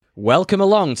Welcome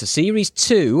along to Series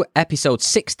 2, Episode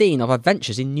 16 of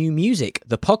Adventures in New Music,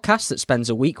 the podcast that spends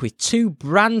a week with two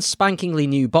brand spankingly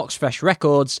new box fresh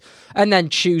records and then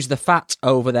chews the fat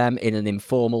over them in an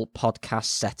informal podcast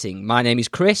setting. My name is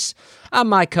Chris and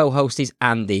my co-host is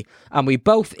Andy, and we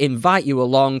both invite you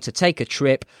along to take a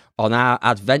trip on our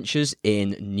adventures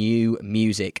in new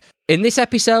music. In this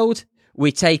episode,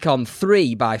 we take on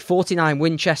 3 by 49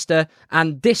 Winchester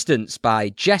and Distance by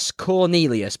Jess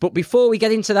Cornelius. But before we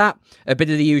get into that, a bit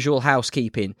of the usual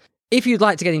housekeeping. If you'd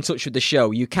like to get in touch with the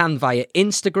show, you can via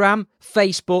Instagram,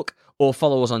 Facebook, or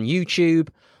follow us on YouTube,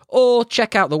 or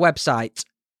check out the website,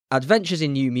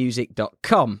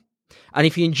 adventuresinnewmusic.com. And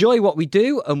if you enjoy what we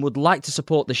do and would like to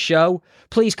support the show,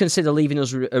 please consider leaving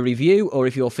us a review, or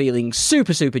if you're feeling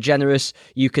super generous,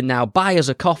 you can now buy us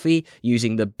a coffee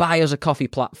using the Buy Us a Coffee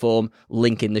platform,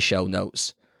 link in the show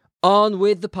notes. On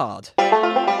with the pod.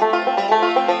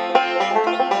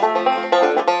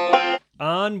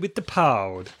 On with the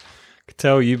pod. I can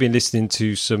tell you've been listening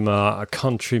to some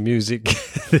country music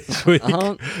this week.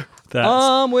 On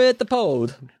with the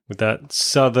pod. With that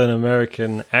Southern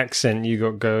American accent you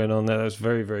got going on there. That was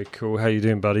very cool. How you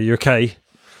doing, buddy? You okay?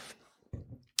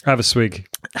 Have a swig.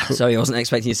 Sorry, I wasn't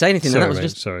expecting you to say anything. Sorry, that was mate,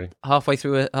 just sorry. halfway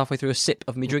through a sip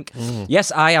of my drink.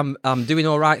 Yes, I am. I'm doing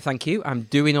all right, thank you. I'm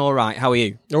doing all right. How are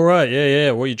you? All right,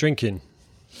 yeah. What are you drinking?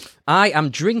 I am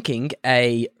drinking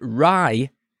a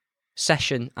rye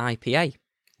session IPA.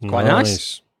 Quite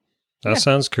nice. That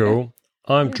sounds cool.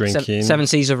 I'm drinking 7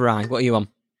 Seas of Rye. What are you on?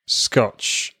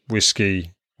 Scotch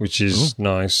whiskey, which is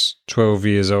nice. 12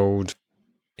 years old.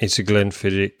 It's a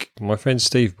Glenfiddich. My friend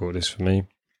Steve bought this for me.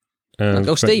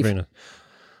 Go Steve.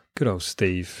 Good old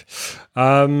Steve.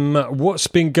 What's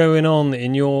been going on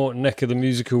in your neck of the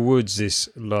musical woods this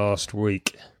last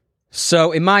week?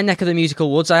 So, in my neck of the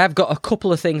musical woods, I have got a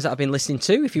couple of things that I've been listening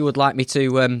to, if you would like me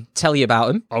to tell you about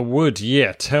them. I would,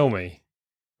 yeah. Tell me.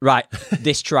 Right,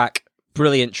 this track.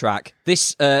 Brilliant track.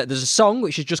 There's a song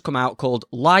which has just come out called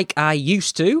Like I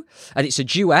Used To, and it's a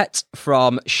duet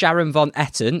from Sharon Von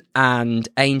Etten and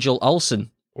Angel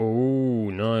Olsen. Oh,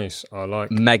 nice. I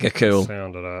like Mega cool. the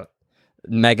sound of that.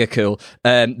 Mega cool.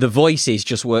 The voices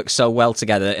just work so well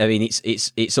together. I mean,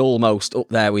 it's almost up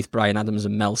there with Bryan Adams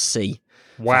and Mel C.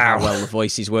 Wow. How well the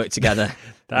voices work together.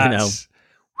 That's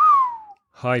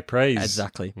high praise.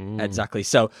 Exactly.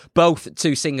 So both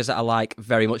two singers that I like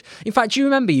very much. In fact, do you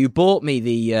remember you bought me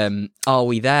the Are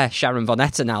We There Sharon Von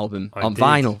Etten album on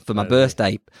vinyl for my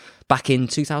birthday back in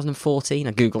 2014?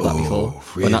 I googled that before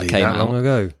when that came out. Long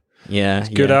ago. Yeah, it's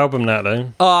a good album, that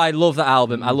though. Oh, I love that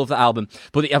album.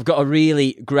 But I've got a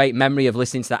really great memory of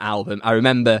listening to that album. I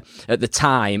remember at the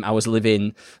time I was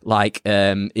living like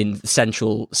in the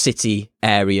central city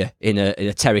area in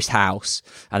a terraced house,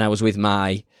 and I was with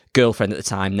my girlfriend at the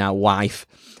time, now wife,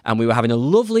 and we were having a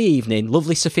lovely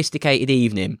sophisticated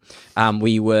evening, and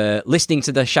we were listening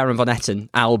to the Sharon Von Etten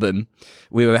album.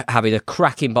 We were having a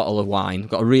cracking bottle of wine,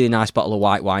 got a really nice bottle of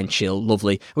white wine, chill,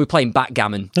 lovely. We were playing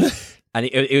backgammon. And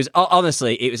it was,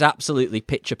 honestly, it was absolutely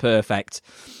picture perfect.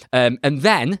 And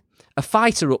then a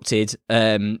fight erupted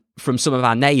from some of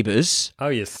our neighbours. Oh,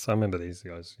 yes, I remember these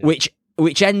guys. Yeah.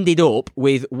 Which ended up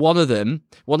with one of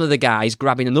the guys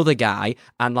grabbing another guy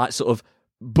and like sort of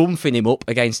bumping him up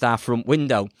against our front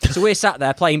window. So we're sat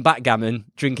there playing backgammon,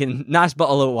 drinking a nice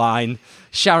bottle of wine,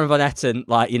 Sharon Von Etten,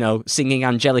 like, you know, singing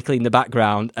angelically in the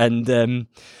background, and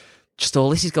just all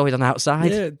this is going on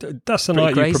outside. Yeah, that's the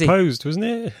night you proposed, wasn't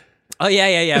it? Oh,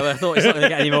 yeah. Well, I thought it's not going to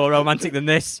get any more romantic than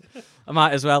this. I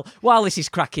might as well. While this is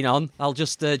cracking on, I'll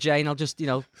just, Jane,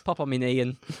 pop on my knee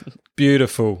and...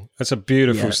 Beautiful. That's a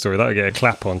beautiful story. That'll get a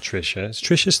clap on Trisha. Is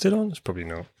Trisha still on? It's probably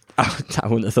not. I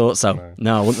wouldn't have thought so.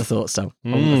 No, I wouldn't have thought so.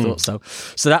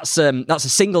 So that's a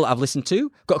single that I've listened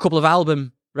to. Got a couple of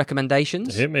album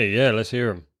recommendations. Hit me. Yeah, let's hear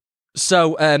them.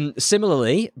 So,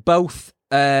 similarly, both...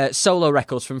 solo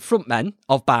records from frontmen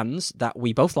of bands that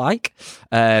we both like.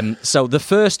 So the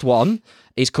first one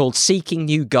is called Seeking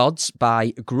New Gods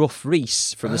by Gruff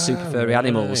Rhys from the Super Furry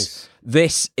Animals. Nice.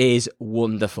 This is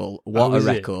wonderful. What a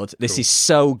record. This is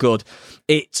so good.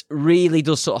 It really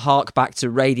does sort of hark back to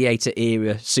Radiator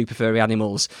era Super Furry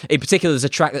Animals. In particular, there's a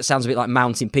track that sounds a bit like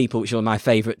Mountain People, which is one of my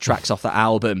favourite tracks off that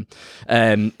album.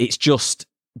 It's just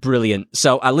brilliant.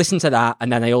 So I listened to that,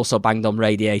 and then I also banged on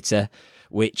Radiator,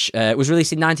 which was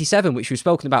released in 97, which we've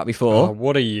spoken about before. Oh,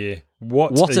 what a year.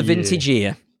 What a vintage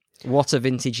year. What a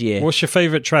vintage year. What's your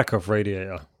favourite track off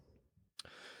Radiator?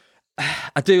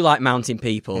 I do like Mountain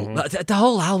People. Mm-hmm. The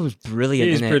whole album's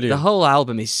brilliant, isn't it? Brilliant. The whole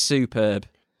album is superb.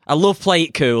 I love Play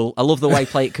It Cool. I love the way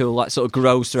Play It Cool like sort of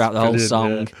grows throughout the whole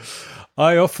song. Yeah.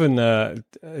 I often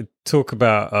talk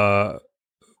about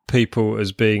people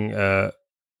as being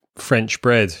French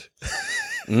bread.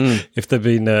 If they've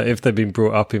been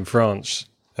brought up in France.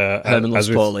 Herman loves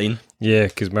Pauline. Yeah,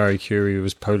 because Marie Curie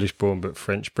was Polish born, but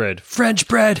French bread. French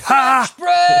bread! Ha!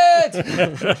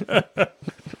 Bread!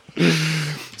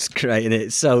 It's great, isn't it?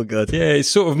 It's so good. Yeah, it's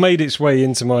sort of made its way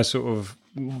into my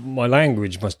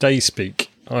language, my day speak.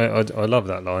 I love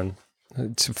that line.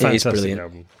 It's a fantastic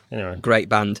album. Anyway. Great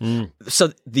band.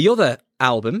 So the other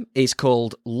album is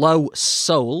called Low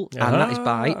Soul, and that is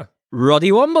by Roddy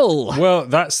Womble. Well,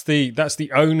 that's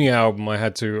the only album I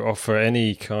had to offer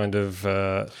any kind of.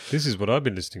 This is what I've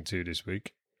been listening to this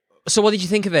week. So, what did you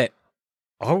think of it?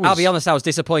 I'll be honest, I was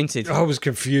disappointed. I was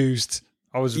confused.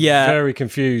 I was very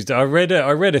confused. I read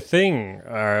a thing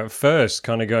first,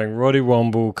 kind of going, Roddy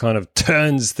Womble kind of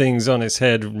turns things on its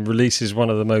head and releases one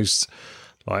of the most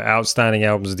outstanding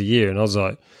albums of the year, and I was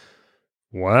like,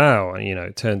 wow. And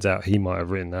it turns out he might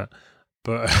have written that,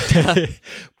 but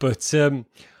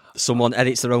someone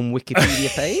edits their own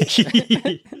Wikipedia page.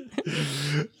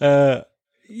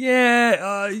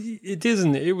 It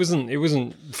isn't. It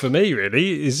wasn't for me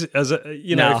really.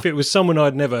 If it was someone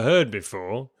I'd never heard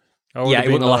before, it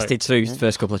wouldn't have lasted through the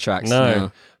first couple of tracks.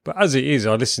 No, but as it is,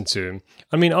 I listened to him.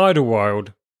 I mean,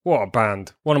 Idlewild, what a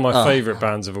band! One of my favourite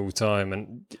bands of all time.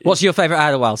 And what's your favourite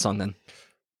Idlewild song then?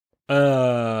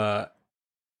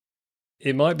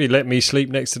 It might be "Let Me Sleep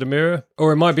Next to the Mirror,"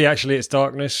 or it might be actually "It's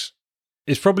Darkness."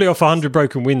 It's probably off 100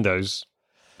 Broken Windows.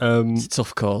 It's a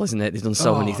tough call, isn't it? They've done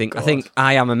so many things. God. I think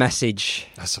 "I Am a Message."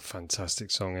 That's a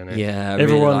fantastic song, isn't it? Yeah,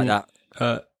 everyone really like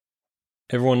that.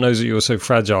 Everyone Knows That You're So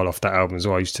Fragile off that album as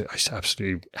well. I used to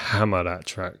absolutely hammer that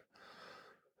track.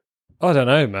 I don't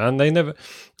know, man. They never,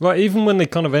 even when they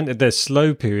kind of entered their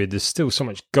slow period, there's still so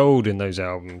much gold in those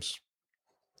albums.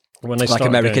 When they like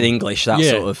American English, that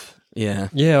sort of, yeah.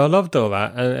 Yeah, I loved all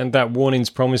that. And that Warnings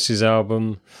Promises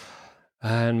album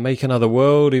and Make Another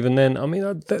World, even then. I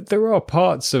mean, there are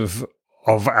parts of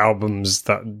albums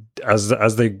that,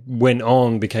 as they went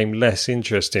on, became less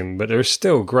interesting, but there are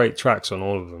still great tracks on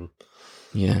all of them.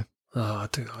 Yeah. Oh,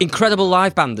 incredible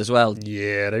live band as well.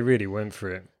 Yeah, they really went for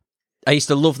it. I used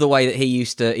to love the way that he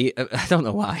used to. I don't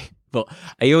know why, but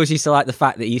I always used to like the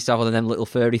fact that he used to have one of them little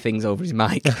furry things over his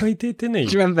mic. Oh, he did, didn't he?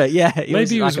 Do you remember? Yeah.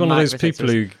 Maybe he was one of those people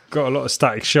who got a lot of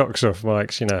static shocks off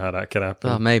mics. You know how that can happen.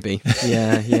 Oh, maybe.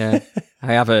 Yeah.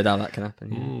 I have heard how that can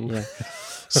happen. Yeah.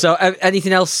 So,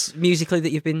 anything else musically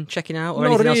that you've been checking out, or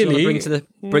anything else you want to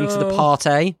bring to the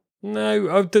party?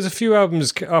 No, there's a few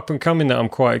albums up and coming that I'm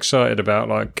quite excited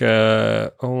about. I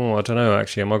don't know.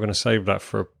 Actually, am I going to save that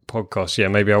for a podcast? Yeah,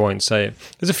 maybe I won't say it.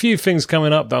 There's a few things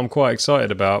coming up that I'm quite excited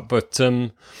about, but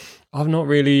I've not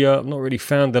really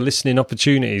found the listening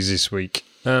opportunities this week.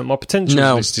 My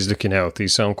potential list is looking healthy,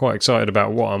 so I'm quite excited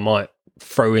about what I might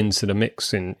throw into the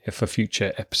mix for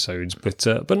future episodes. But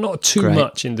not too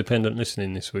much independent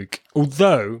listening this week.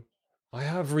 Although I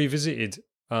have revisited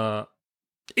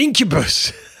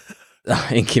Incubus.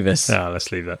 Incubus.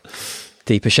 Let's leave that.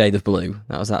 Deeper Shade of Blue.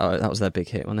 That was their big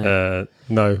hit, wasn't it?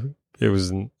 No, it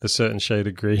was A Certain Shade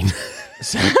of Green.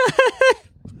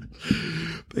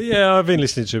 But yeah, I've been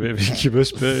listening to a bit of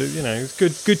Incubus, but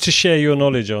it's good to share your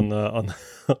knowledge on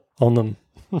them.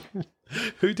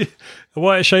 Who did A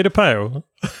White Shade of Pale?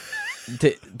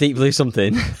 Deep Blue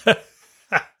something.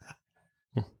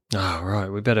 Right.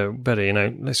 We better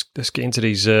let's get into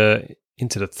these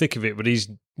into the thick of it with these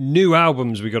new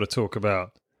albums we got to talk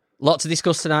about. Lot to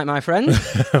discuss tonight, my friend.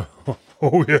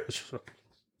 Oh yes.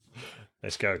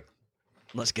 Let's go.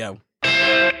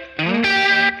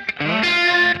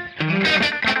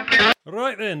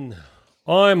 Right then,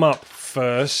 I'm up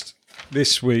first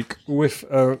this week with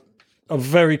a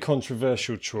very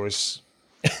controversial choice.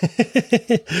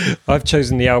 I've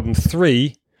chosen the album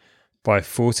 3 by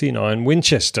 49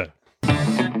 Winchester.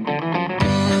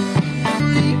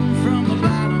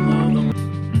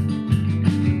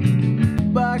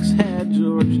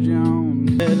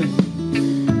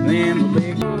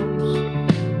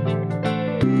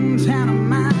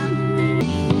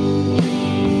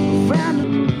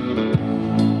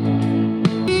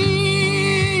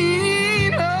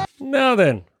 Now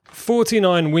then,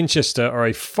 49 Winchester are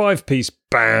a 5-piece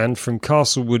band from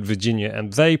Castlewood, Virginia,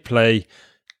 and they play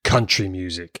country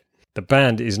music. The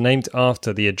band is named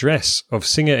after the address of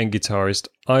singer and guitarist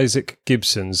Isaac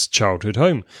Gibson's childhood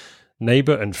home.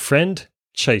 Neighbour and friend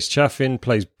Chase Chaffin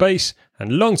plays bass,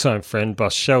 and longtime friend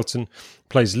Buzz Shelton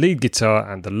plays lead guitar,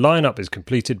 and the lineup is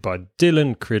completed by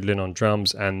Dylan Cridlin on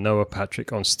drums and Noah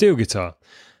Patrick on steel guitar.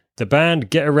 The band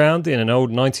get around in an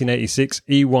old 1986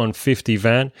 E150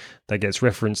 van that gets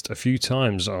referenced a few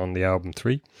times on the album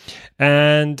 3.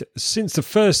 And since the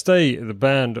first day the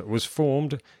band was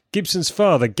formed, Gibson's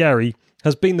father, Gary,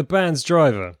 has been the band's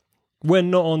driver.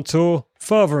 When not on tour,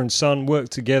 father and son work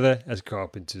together as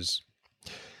carpenters.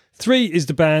 3 is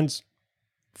the band's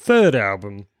third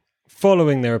album,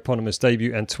 following their eponymous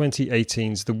debut and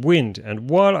 2018's The Wind. And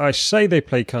while I say they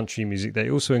play country music, they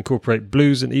also incorporate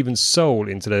blues and even soul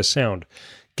into their sound.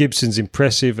 Gibson's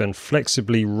impressive and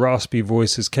flexibly raspy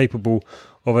voice is capable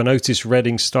of an Otis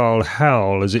Redding-style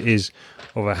howl as it is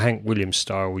of a Hank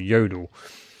Williams-style yodel.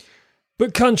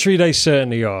 But country they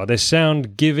certainly are, their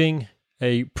sound giving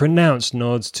a pronounced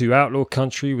nod to outlaw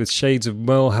country with shades of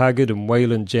Merle Haggard and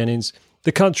Waylon Jennings,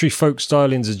 the country folk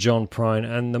stylings of John Prine,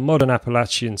 and the modern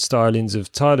Appalachian stylings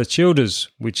of Tyler Childers,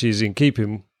 which is in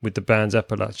keeping with the band's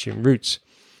Appalachian roots.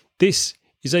 This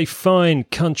is a fine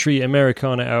country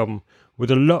Americana album with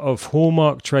a lot of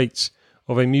hallmark traits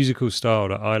of a musical style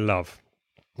that I love.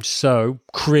 So,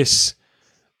 Chris,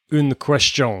 une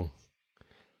question.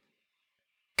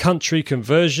 Country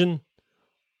conversion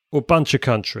or bunch of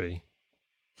country?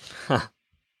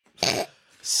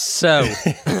 So,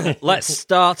 let's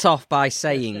start off by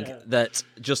saying that,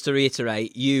 just to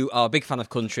reiterate, you are a big fan of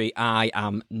country, I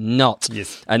am not.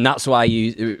 Yes. And that's why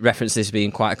you reference this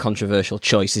being quite a controversial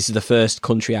choice. This is the first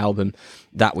country album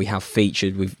that we have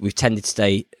featured. We've tended to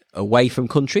stay away from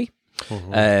country.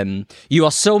 Mm-hmm. You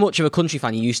are so much of a country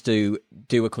fan, you used to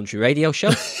do a country radio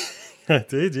show. I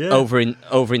did, yeah. Over in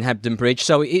Hebden Bridge.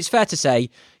 So it's fair to say,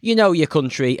 you know your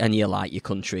country and you like your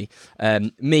country.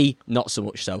 Me, not so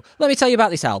much so. Let me tell you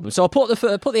about this album. So I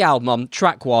put the album on,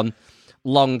 track 1,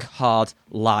 Long Hard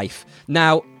Life.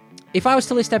 Now, if I was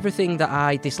to list everything that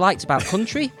I disliked about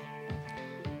country,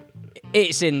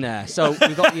 it's in there. So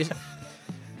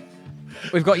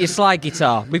we've got your slide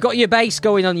guitar. We've got your bass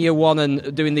going on your 1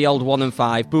 and doing the old 1 and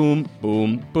 5. Boom,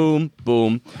 boom, boom,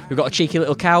 boom. We've got a cheeky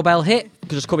little cowbell hit,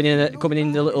 just coming in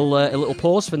a little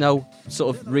pause for no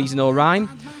sort of reason or rhyme.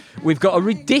 We've got a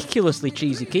ridiculously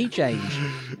cheesy key change.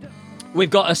 We've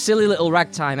got a silly little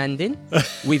ragtime ending.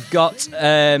 We've got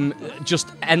just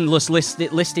endless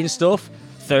listing stuff.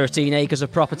 13 acres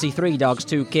of property, 3 dogs,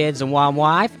 2 kids, and 1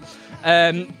 wife.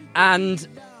 And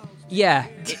yeah,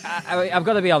 I've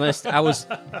got to be honest. I was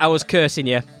cursing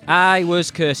you. I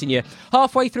was cursing you.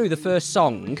 Halfway through the first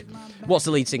song, what's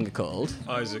the lead singer called?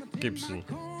 Isaac Gibson.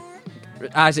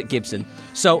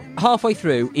 So halfway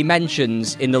through, he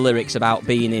mentions in the lyrics about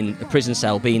being in a prison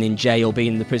cell, being in jail,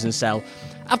 being in the prison cell.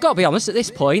 I've got to be honest, at this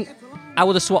point, I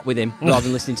would have swapped with him rather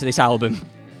than listening to this album.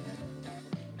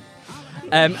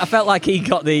 I felt like he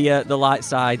got the light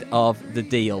side of the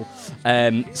deal.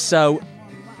 So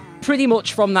pretty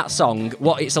much from that song,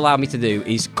 what it's allowed me to do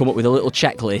is come up with a little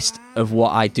checklist of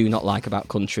what I do not like about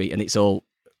country, and it's all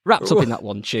wrapped up in that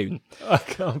one tune. I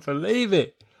can't believe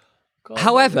it.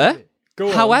 However,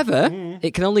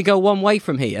 it can only go one way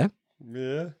from here.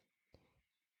 Yeah.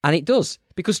 And it does.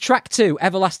 Because track 2,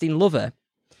 Everlasting Lover,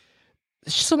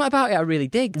 there's just something about it I really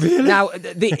dig. Really? Now,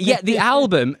 the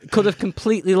album could have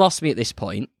completely lost me at this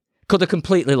point. Could have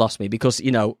completely lost me because,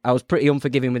 I was pretty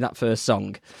unforgiving with that first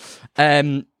song.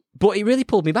 But it really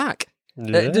pulled me back.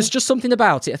 Yeah. There's just something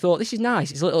about it. I thought, this is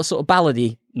nice. It's a little sort of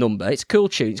ballady number. It's a cool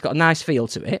tune. It's got a nice feel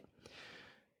to it.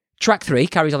 Track 3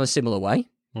 carries on a similar way.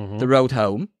 Mm-hmm. The Road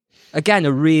Home. Again,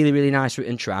 a really, really nice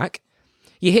written track.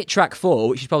 You hit track 4,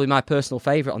 which is probably my personal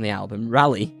favourite on the album,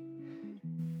 Rally.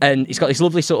 And it's got this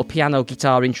lovely sort of piano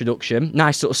guitar introduction.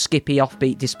 Nice sort of skippy,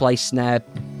 offbeat, displaced snare,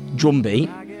 drum beat.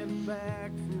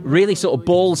 Really sort of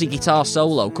ballsy guitar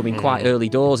solo coming quite early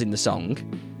doors in the song.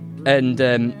 And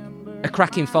a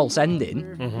cracking false ending.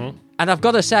 Mm-hmm. And I've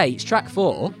got to say, it's track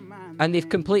 4, and they've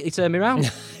completely turned me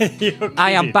around.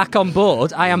 I am back on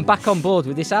board. I am back on board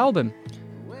with this album.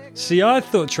 See, I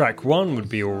thought track 1 would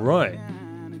be all right,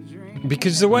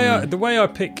 because the way I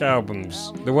pick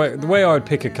albums, the way I would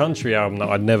pick a country album that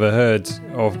I'd never heard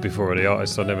of before, or the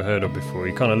artist I'd never heard of before,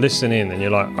 you kind of listen in and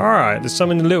you're like, all right, there's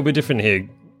something a little bit different here.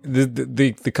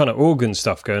 The kind of organ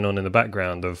stuff going on in the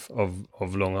background of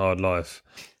Long Hard Life,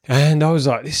 and I was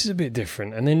like, this is a bit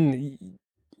different. And then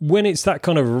when it's that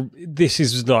kind of, this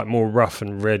is like more rough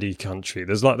and ready country.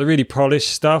 There's like the really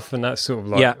polished stuff, and that's sort of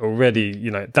like already,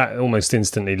 that almost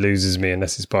instantly loses me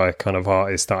unless it's by a kind of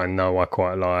artist that I know I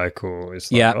quite like, or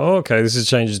it's like, oh, okay, this is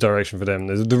changes direction for them.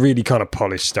 There's the really kind of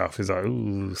polished stuff is like,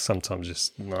 ooh, sometimes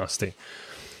just nasty.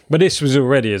 But this was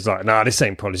already, it's like, nah, this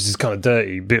ain't polished. It's kind of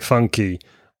dirty, bit funky.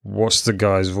 What's the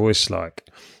guy's voice like?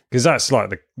 Because that's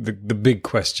like the big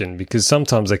question, because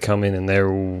sometimes they come in and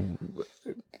they're all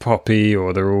poppy,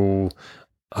 or they're all,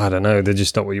 I don't know, they're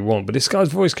just not what you want. But this guy's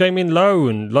voice came in low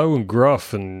and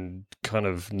gruff and kind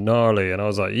of gnarly, and I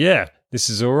was like, yeah, this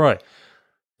is all right.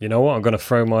 You know what? I'm going to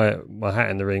throw my hat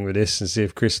in the ring with this and see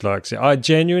if Chris likes it. I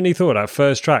genuinely thought that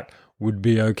first track would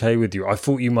be okay with you. I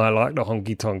thought you might like the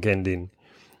honky tonk ending.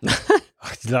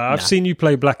 I've seen you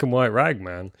play Black and White Rag,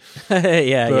 man.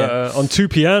 On two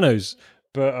pianos.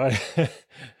 But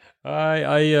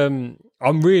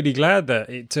I'm really glad that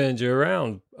it turned you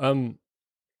around.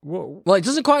 Well, it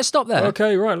doesn't quite stop there.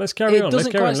 Okay, right. Let's carry on. It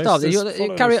doesn't quite stop.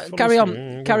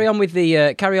 Carry on with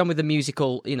the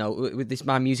musical. With this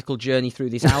my musical journey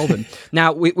through this album.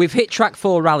 Now we've hit track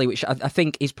 4, Rally, which I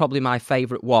think is probably my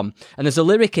favourite one. And there's a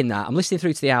lyric in that. I'm listening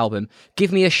through to the album.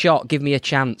 Give me a shot, give me a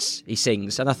chance. He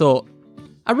sings, and I thought,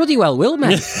 I ruddy well will,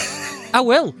 mate. I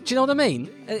will. Do you know what I mean?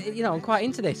 I'm quite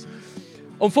into this.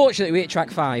 Unfortunately, we hit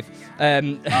track 5.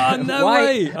 No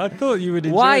way! I thought you would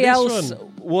enjoy why this else one.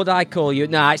 Would I call you?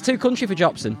 Nah, it's too country for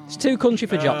Jobson. It's too country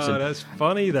for Jobson. Oh, that's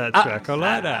funny, that track. I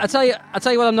like that. I tell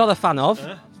you what I'm not a fan of.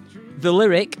 The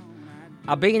lyric,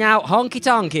 I've been out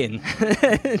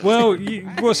honky-tonking. Well,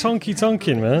 what's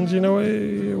honky-tonking, man? Do you know what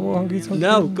honky-tonking is?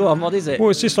 No, go on, what is it?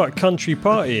 Well, it's just like country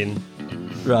partying.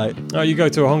 Right. Oh, you go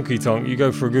to a honky-tonk, you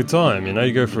go for a good time,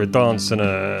 you go for a dance and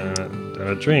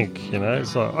a drink,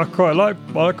 It's like, I quite like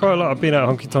I've been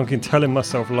out honky-tonking telling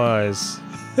myself lies.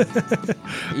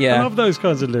 Yeah. I love those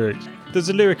kinds of lyrics. There's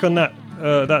a lyric on that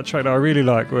track that I really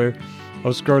like where I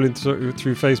was scrolling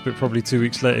through Facebook probably 2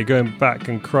 weeks later, going back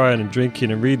and crying and drinking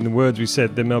and reading the words we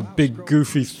said. Then my big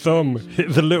goofy thumb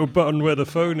hit the little button where the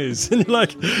phone is, and you're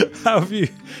like, how have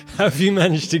you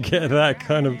managed to get that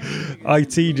kind of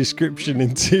IT description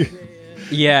into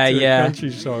a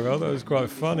country song? I thought it was quite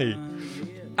funny.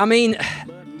 I mean,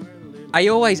 I've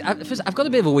got a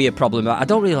bit of a weird problem. I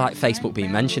don't really like Facebook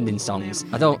being mentioned in songs.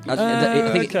 I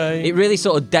think it really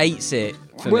sort of dates it.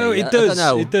 Well, me. it does. I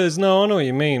don't know. It does. No, I know what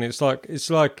you mean. It's like it's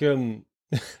like when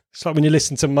you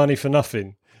listen to Money for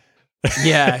Nothing.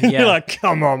 Yeah, yeah. You're like,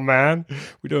 come on, man.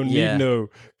 We don't need no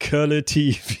colour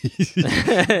TV.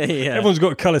 Yeah. Everyone's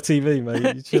got colour TV,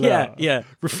 mate. Chill out. Yeah.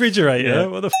 Refrigerator. Yeah.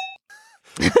 What the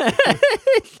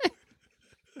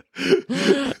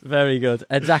Very good.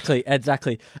 Exactly.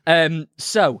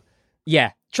 So,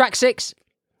 yeah. Track 6.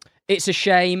 It's a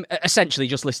shame. Essentially,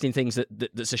 just listing things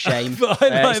that's a shame.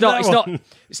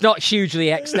 It's not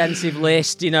hugely extensive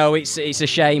list. It's a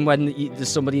shame when there's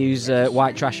somebody who's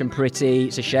white trash and pretty.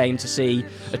 It's a shame to see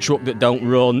a truck that don't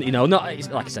run.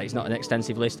 Like I say, it's not an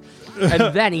extensive list.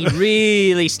 And then he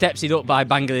really steps it up by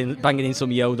banging in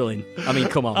some yodeling. I mean,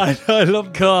 come on. I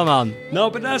love. Come on. No,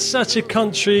 but that's such a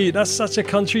country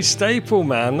staple,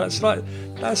 man. That's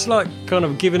like kind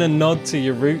of giving a nod to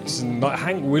your roots. And like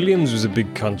Hank Williams was a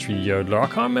big country yodeler. I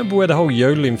can't remember where the whole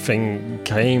yodeling thing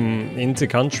came into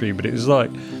country, but it was like,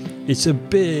 it's a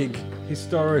big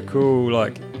historical,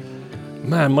 like,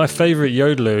 man, my favourite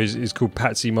yodeler is called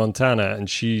Patsy Montana, and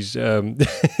she's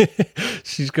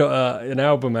she's got an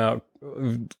album out.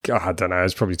 I don't know,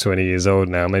 it's probably 20 years old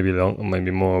now, maybe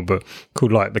more, but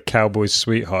called like The Cowboy's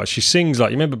Sweetheart. She sings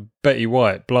like, you remember Betty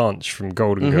White, Blanche from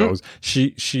Golden Girls?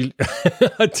 She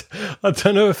I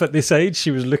don't know if at this age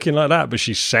she was looking like that, but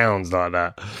she sounds like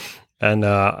that. And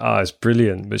it's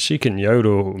brilliant. But she can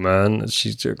yodel, man.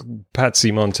 She's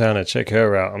Patsy Montana. Check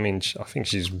her out. I mean, I think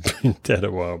she's been dead a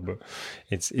while, but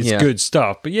it's good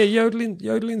stuff. But yeah,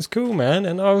 yodeling's cool, man.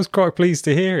 And I was quite pleased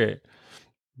to hear it.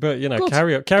 But good.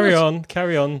 carry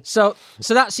on. So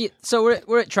that's it. So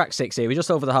we're at track 6 here. We're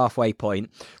just over the halfway point.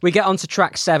 We get on to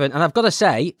track 7, and I've got to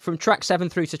say, from track 7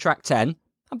 through to track 10,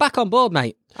 I'm back on board,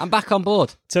 mate. I'm back on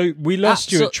board. So we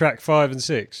lost you at track 5 and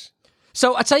 6.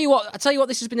 So I tell you what,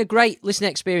 this has been a great listening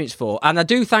experience for, and I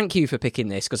do thank you for picking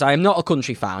this, because I am not a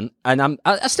country fan, and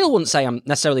I still wouldn't say I'm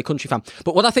necessarily a country fan,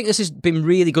 but what I think this has been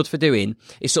really good for doing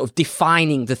is sort of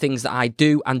defining the things that I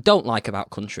do and don't like about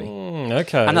country.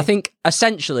 Okay. And I think,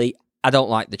 essentially, I don't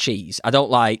like the cheese. I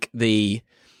don't like the,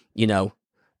 I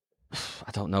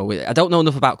don't know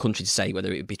enough about country to say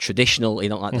whether it would be traditional. You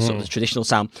don't like the sort of traditional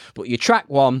sound, but your track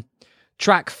 1,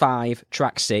 track 5,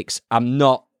 track 6, I'm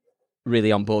not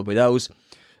really on board with those.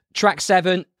 Track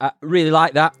 7, I really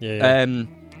like that. Yeah.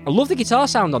 I love the guitar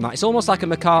sound on that. It's almost like a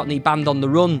McCartney Band on the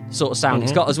Run sort of sound.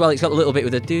 It's got a little bit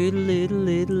with a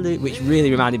doodle, which really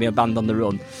reminded me of Band on the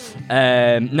Run.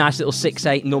 Nice little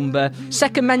 6/8 number.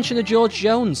 Second mention of George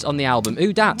Jones on the album.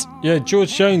 Who dat? Yeah,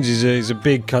 George Jones is a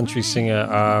big country singer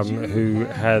who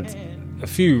had a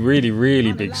few really,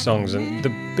 really big songs, and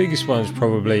the biggest one is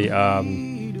probably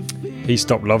He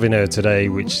Stopped Loving Her Today,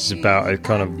 which is about a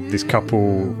kind of this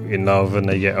couple in love and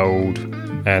they get old,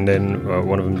 and then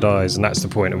one of them dies, and that's the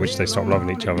point at which they stop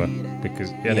loving each other,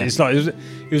 because it's like it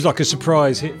was like a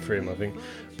surprise hit for him, I think.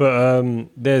 But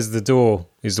There's the Door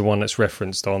is the one that's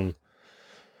referenced on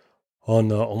on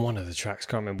one of the tracks.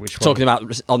 Can't remember which one. Talking about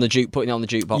putting it on the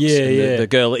jukebox. Yeah. The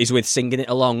girl that he's with singing it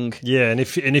along. Yeah, and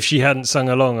if she hadn't sung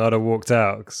along, I'd have walked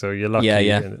out. So you're lucky.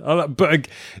 Yeah. But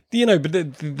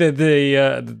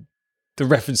the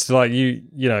reference to like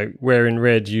you wearing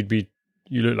red, you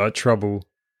look like trouble.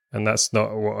 And that's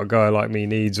not what a guy like me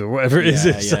needs, or whatever it is.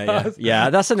 Yeah,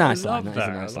 that's a nice line. That is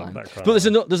a nice line.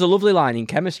 But there's a lovely line in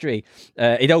Chemistry.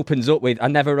 It opens up with, "I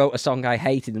never wrote a song I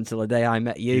hated until the day I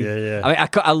met you." Yeah. I mean,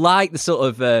 I like the sort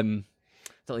of, I don't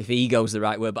know if ego's the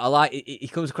right word, but I like it. He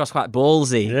comes across quite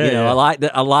ballsy. Yeah. I like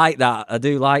that. I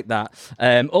do like that.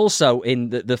 Also,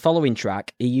 in the following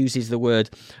track, he uses the word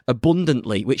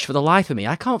abundantly, which for the life of me,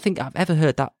 I can't think I've ever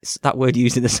heard that word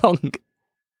used in a song.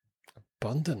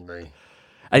 Abundantly.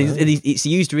 And it's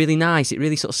used really nice. It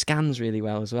really sort of scans really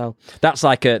well as well. That's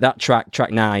like that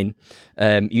track 9,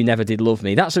 You Never Did Love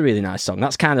Me. That's a really nice song.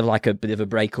 That's kind of like a bit of a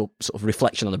breakup, sort of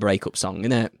reflection on a breakup song,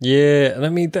 isn't it? Yeah, and I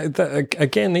mean,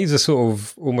 again, these are sort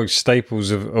of almost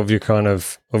staples of your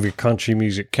country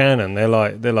music canon. They're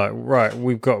like right,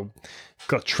 we've got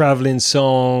traveling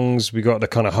songs, we got the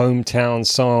kind of hometown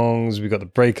songs, we got the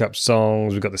breakup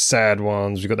songs, we got the sad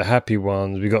ones, we got the happy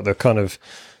ones, we got the kind of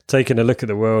taking a look at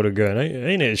the world and going,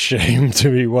 ain't it a shame to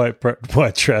be white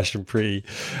trash and pretty?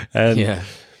 And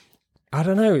I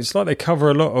don't know, it's like they cover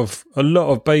a lot of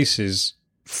bases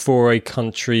for a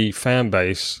country fan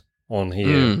base on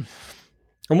here.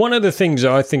 And one of the things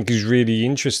that I think is really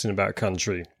interesting about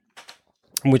country,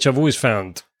 which I've always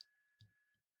found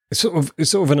it's sort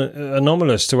of an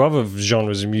anomalous to other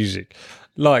genres of music.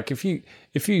 Like if you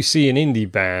see an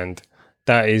indie band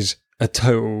that is a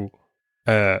total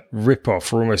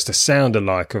rip-off or almost a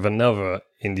sound-alike of another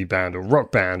indie band or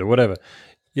rock band or whatever,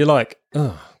 you're like,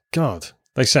 oh god,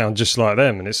 they sound just like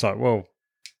them, and it's like, well,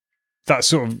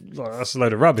 that's a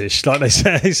load of rubbish. Like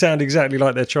they sound exactly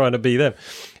like they're trying to be them.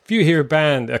 If you hear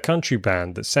a country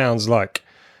band that sounds like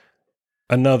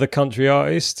another country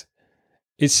artist,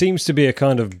 it seems to be a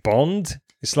kind of bond.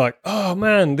 It's like, oh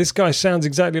man, this guy sounds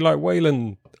exactly like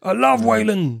Waylon. I love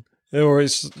Waylon. Or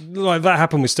it's like that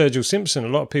happened with Sturgill Simpson. A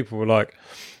lot of people were like,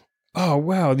 "Oh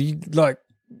wow, we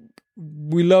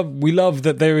love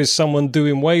that there is someone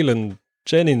doing Waylon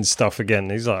Jennings stuff again."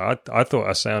 He's like, I thought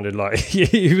I sounded like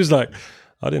he was like,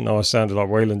 I didn't know I sounded like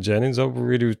Waylon Jennings. I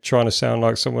really was trying to sound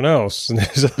like someone else, and it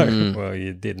was like, well,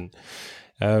 you didn't.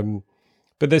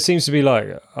 But there seems to be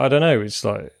like, I don't know, it's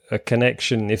like a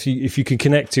connection. If you can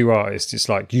connect to artists, it's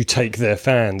like you take their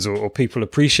fans or people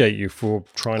appreciate you for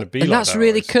trying to be like that. And that's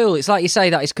really cool. It's like you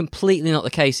say, that is completely not the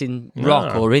case in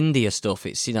rock or indie stuff.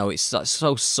 It's, it's like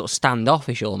so sort of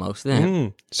standoffish almost, isn't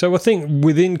it? So I think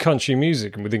within country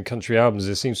music and within country albums,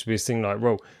 there seems to be a thing like,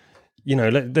 well,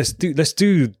 let's do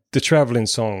the traveling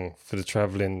song for the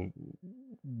traveling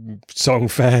song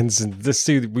fans, and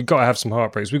we've got to have some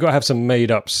heartbreaks. We've got to have some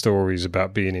made up stories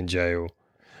about being in jail.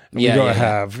 We've got to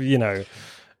have,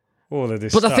 all of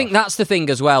this stuff. I think that's the thing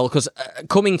as well, because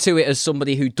coming to it as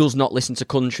somebody who does not listen to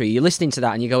country, you're listening to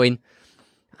that and you're going,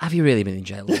 have you really been in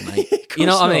jail, mate? You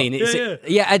know what I mean?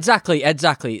 Yeah, exactly.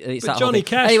 It's but Johnny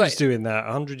Cash was doing that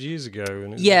 100 years ago.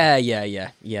 And yeah.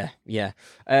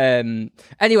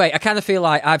 Anyway, I kind of feel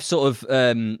like I've sort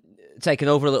of taken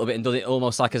over a little bit and done it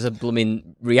almost like as a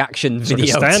blooming reaction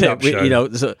video. Like a stand-up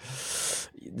show.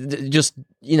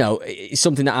 It's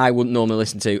something that I wouldn't normally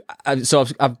listen to. So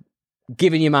I've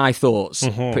given you my thoughts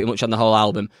pretty much on the whole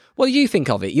album. What do you think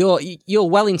of it? You're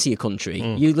well into your country.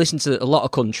 You listen to a lot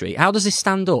of country. How does this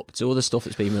stand up to other stuff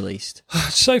that's been released?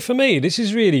 So for me, this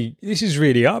is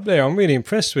really up there. I'm really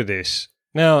impressed with this.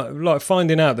 Now, like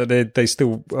finding out that they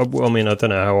still, I mean, I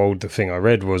don't know how old the thing I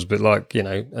read was, but like,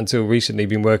 until recently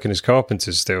been working as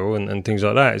carpenters still and things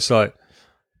like that. It's like,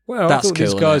 well, I thought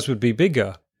these guys would be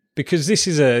bigger, because this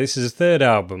is a third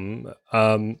album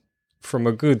from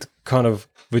a good kind of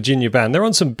Virginia band. They're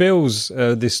on some bills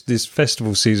this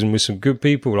festival season with some good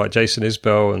people like Jason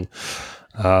Isbell and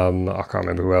I can't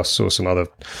remember who else. Saw some other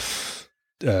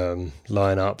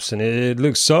lineups, and it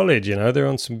looks solid. They're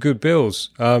on some good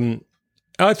bills.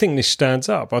 I think this stands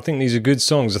up. I think these are good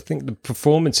songs. I think the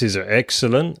performances are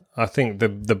excellent. I think the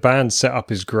band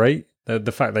setup is great.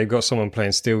 The fact they've got someone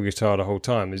playing steel guitar the whole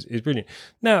time is brilliant.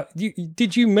 Now,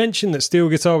 did you mention that steel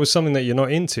guitar was something that you're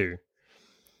not into?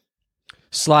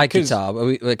 Slide guitar.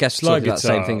 I guess slide guitar. That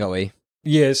same thing, are we?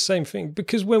 Yeah, same thing.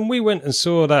 Because when we went and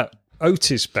saw that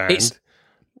Otis band...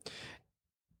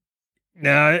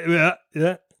 No,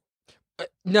 okay,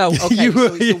 so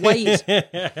it's the way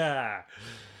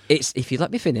it's if you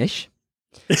let me finish.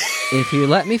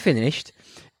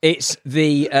 It's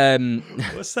the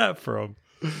what's that from?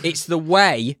 It's the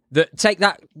way that take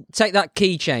that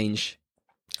key change.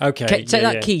 Okay. Take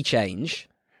that key change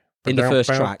in the first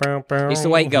track. It's the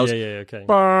way it goes. Yeah, okay.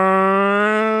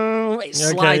 It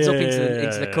slides up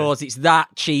into the chords. It's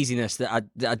that cheesiness that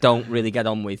I don't really get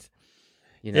on with.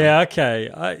 You know? Yeah, okay.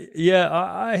 I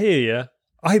hear you.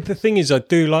 The thing is, I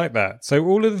do like that. So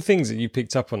all of the things that you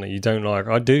picked up on that you don't like,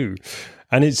 I do.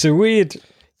 And it's a weird...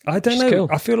 I don't know. Cool.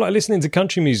 I feel like listening to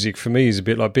country music for me is a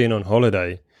bit like being on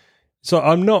holiday. So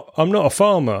I'm not a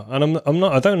farmer, and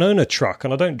I don't own a truck,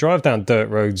 and I don't drive down dirt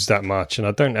roads that much, and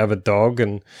I don't have a dog,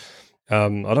 and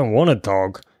I don't want a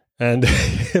dog, and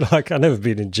like I've never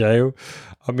been in jail.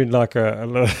 I mean, like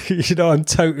I'm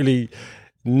totally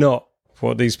not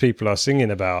what these people are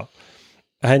singing about,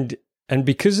 and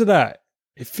because of that,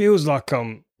 it feels like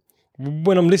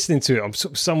when I'm listening to it, I'm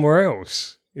sort of somewhere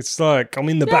else. It's like I'm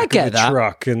in the back of the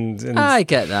truck, and I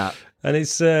get that, and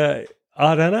it's I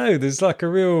don't know. There's like a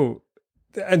real.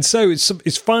 And so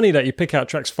it's funny that you pick out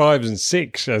tracks 5 and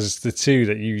 6 as the two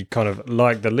that you kind of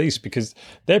like the least, because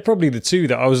they're probably the two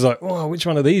that I was like, oh, which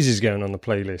one of these is going on the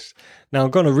playlist? Now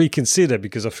I'm going to reconsider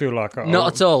because I feel like...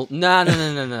 Not at all.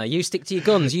 No. You stick to your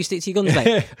guns.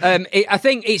 Mate. I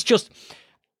think it's just,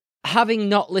 having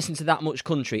not listened to that much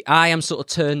country, I am sort of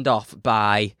turned off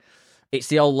by... It's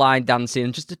the old line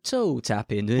dancing, just a toe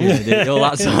tapping, all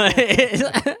that sort.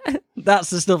 That's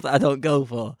the stuff that I don't go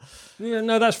for. Yeah,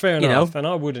 no, that's fair enough, and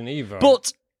I wouldn't either.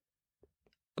 But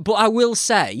I will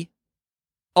say,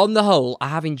 on the whole, I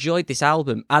have enjoyed this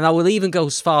album, and I will even go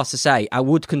as far as to say I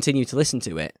would continue to listen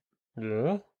to it.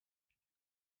 Yeah,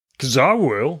 because I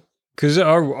will,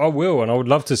 and I would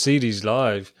love to see these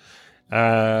live.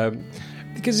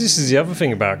 Because this is the other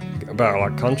thing about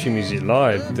like country music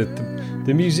live,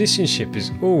 the musicianship is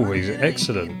always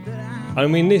excellent. I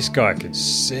mean, this guy can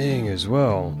sing as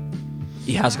well.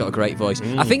 He has got a great voice.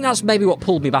 I think that's maybe what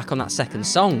pulled me back on that second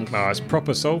song. Oh, it's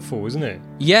proper soulful, isn't it?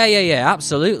 Yeah,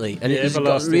 absolutely. And he's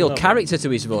got real character to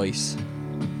his voice.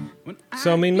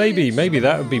 So, I mean, maybe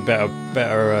that would be better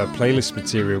playlist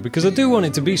material, because I do want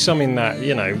it to be something that,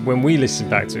 you know, when we listen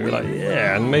back to it, we're like,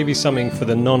 yeah, and maybe something for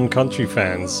the non-country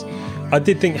fans. I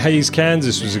did think Hayes,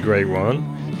 Kansas was a great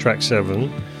one, track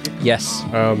 7. Yes.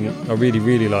 I really,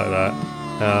 really like that.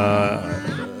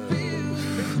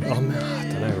 I don't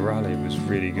know, Raleigh was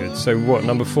really good. So what,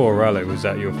 number 4, Raleigh, was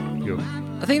that your...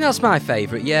 I think that's my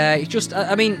favourite, yeah. It's just,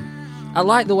 I mean, I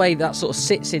like the way that sort of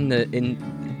sits in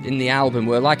the album,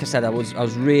 where, like I said, I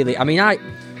was really... I mean,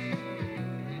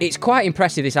 it's quite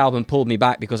impressive this album pulled me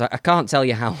back, because I can't tell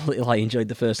you how little I enjoyed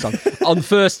the first song.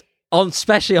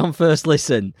 Especially on first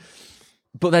listen.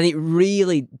 But then it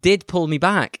really did pull me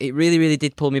back. It really, really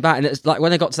did pull me back. And it's like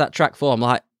when I got to that track 4, I'm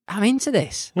like, I'm into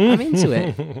this. I'm into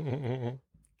it.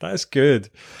 That's good.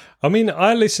 I mean,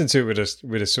 I listen to it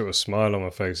with a sort of smile on my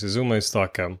face. It's almost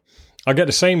like I get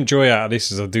the same joy out of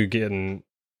this as I do getting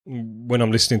when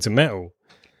I'm listening to metal.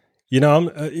 You know,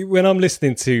 when I'm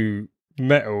listening to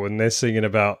metal and they're singing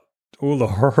about all the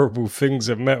horrible things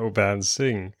that metal bands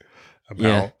sing about.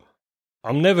 Yeah.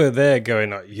 I'm never there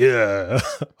going like, yeah,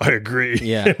 I agree.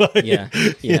 Yeah, like, yeah.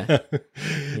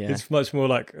 It's much more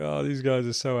like, oh, these guys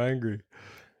are so angry.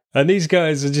 And these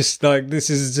guys are just like, this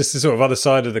is just the sort of other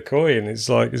side of the coin. It's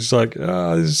like,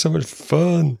 oh, this is so much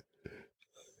fun.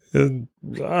 And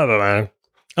I don't know.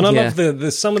 And I love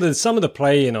the some of the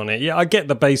playing on it. Yeah, I get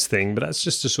the bass thing, but that's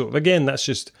just a sort of, again, that's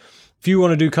just, if you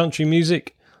want to do country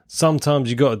music,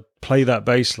 sometimes you got to play that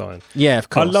bass line. Yeah, of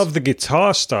course. I love the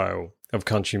guitar style of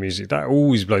country music. That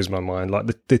always blows my mind. Like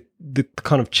the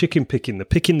kind of chicken picking, the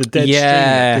picking the dead string.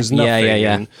 There's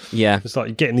nothing. Yeah. It's like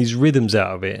you're getting these rhythms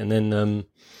out of it, and then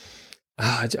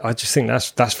I just think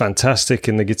that's fantastic.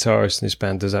 And the guitarist in this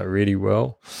band does that really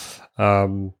well.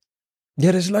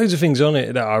 There's loads of things on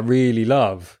it that I really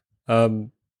love.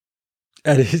 And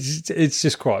it's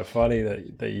just quite funny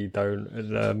that you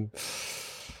don't.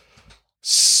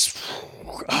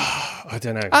 I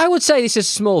don't know. I would say this is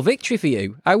a small victory for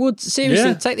you. I would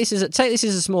seriously take this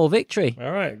as a small victory.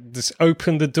 All right, just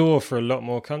open the door for a lot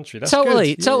more country. That's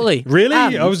totally. Really?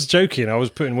 I was joking. I was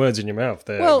putting words in your mouth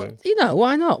there. Well, you know,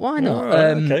 why not? Why not?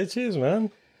 Right, okay, cheers,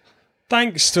 man.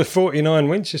 Thanks to 49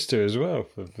 Winchester as well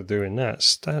for doing that.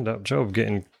 Stand-up job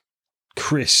getting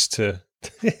Chris to...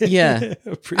 Yeah.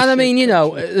 And I mean, you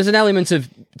know, there's an element of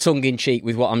tongue-in-cheek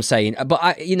with what I'm saying, but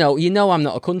I'm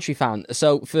not a country fan,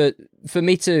 so for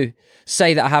me to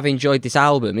say that I have enjoyed this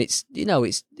album, it's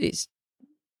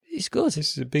good. This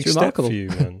is a big step for you,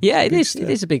 man. Yeah, it is. It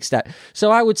is a big step.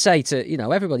 So I would say to, you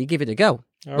know, everybody, give it a go.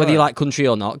 Whether you like country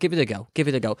or not, give it a go. Give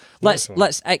it a go.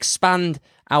 Let's expand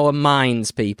our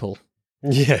minds, people.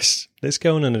 Yes, let's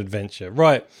go on an adventure.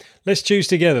 Right, let's choose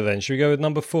together then. Should we go with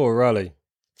number 4, Raleigh?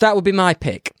 That would be my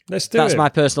pick. Let's do That's it. my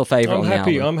personal favourite on the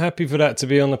album. I'm happy for that to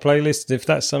be on the playlist. If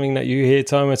that's something that you hear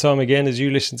time and time again as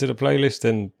you listen to the playlist,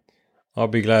 then I'll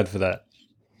be glad for that.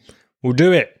 We'll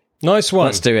do it. Nice one.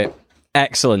 Let's do it.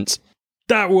 Excellent.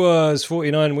 That was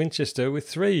 49 Winchester with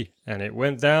 3, and it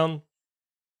went down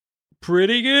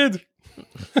pretty good.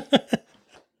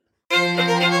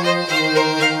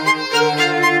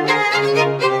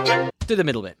 Do the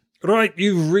middle bit. Right,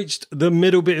 you've reached the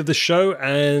middle bit of the show,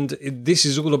 and this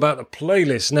is all about the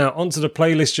playlist. Now, onto the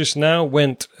playlist just now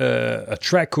went a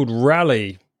track called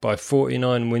Rally by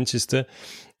 49 Winchester.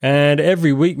 And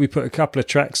every week we put a couple of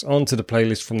tracks onto the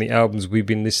playlist from the albums we've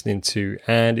been listening to.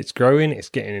 And it's growing, it's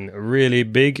getting really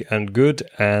big and good,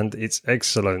 and it's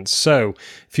excellent. So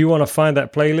if you want to find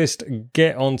that playlist,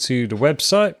 get onto the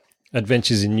website,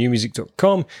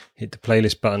 adventuresinnewmusic.com, hit the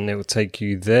playlist button, it will take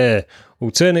you there.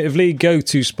 Alternatively, go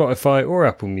to Spotify or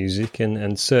Apple Music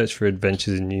and search for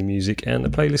Adventures in New Music, and the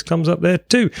playlist comes up there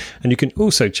too. And you can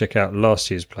also check out last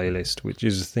year's playlist, which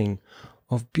is a thing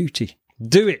of beauty.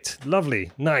 Do it.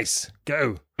 Lovely. Nice.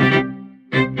 Go.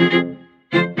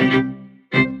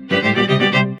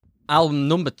 Album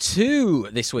number 2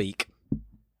 this week.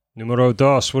 Numero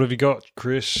dos. What have you got,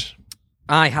 Chris?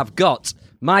 I have got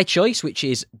my choice, which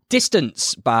is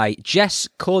Distance by Jess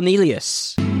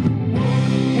Cornelius.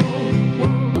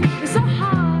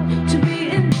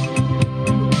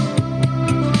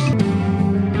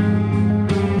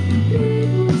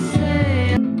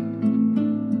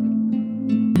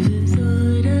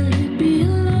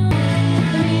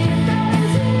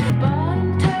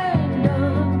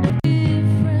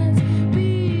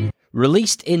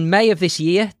 Released in May of this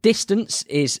year, Distance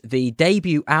is the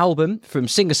debut album from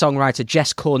singer-songwriter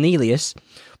Jess Cornelius,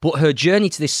 but her journey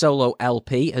to this solo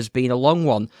LP has been a long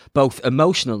one, both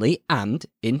emotionally and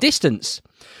in distance.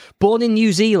 Born in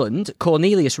New Zealand,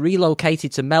 Cornelius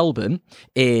relocated to Melbourne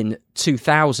in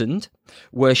 2000,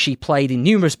 where she played in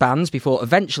numerous bands before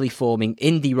eventually forming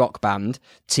indie rock band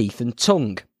Teeth and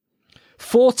Tongue.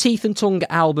 4 Teeth and Tongue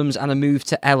albums and a move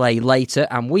to LA later,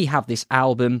 and we have this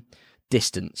album,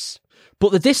 Distance.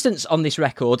 But the distance on this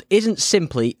record isn't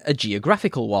simply a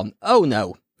geographical one. Oh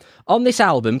no. On this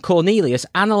album, Cornelius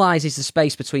analyses the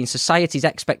space between society's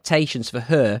expectations for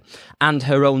her and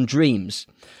her own dreams,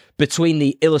 between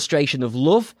the illustration of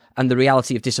love and the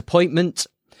reality of disappointment,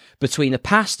 between a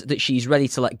past that she's ready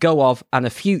to let go of and a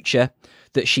future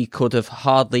that she could have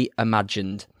hardly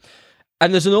imagined.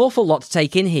 And there's an awful lot to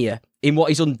take in here, in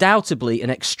what is undoubtedly an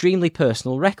extremely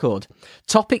personal record.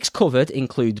 Topics covered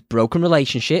include broken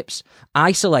relationships,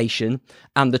 isolation,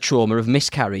 and the trauma of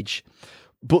miscarriage.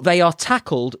 But they are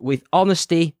tackled with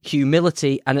honesty,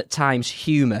 humility, and at times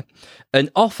humour,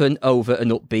 and often over an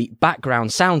upbeat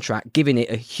background soundtrack, giving it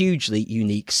a hugely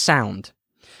unique sound.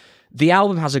 The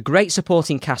album has a great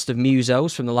supporting cast of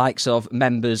musos from the likes of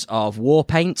members of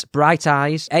Warpaint, Bright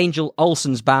Eyes, Angel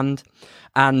Olsen's band,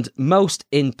 and most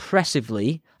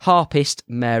impressively, harpist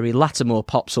Mary Lattimore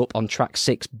pops up on track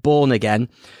 6, Born Again,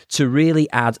 to really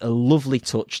add a lovely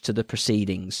touch to the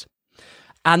proceedings.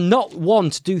 And not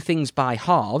one to do things by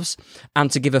halves, and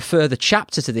to give a further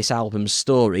chapter to this album's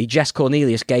story, Jess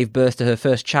Cornelius gave birth to her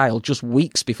first child just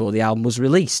weeks before the album was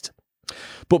released.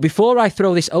 But before I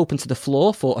throw this open to the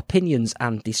floor for opinions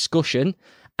and discussion,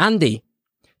 Andy,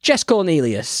 Jess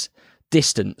Cornelius,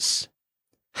 Distance.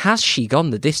 Has she gone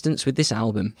the distance with this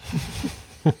album?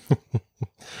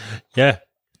 Yeah,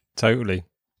 totally.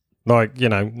 Like, you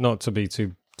know, not to be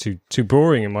too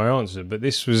boring in my answer, but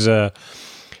this is an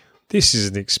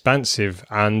expansive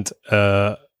and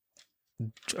a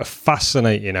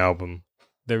fascinating album.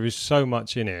 There is so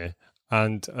much in here,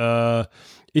 and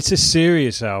it's a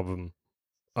serious album.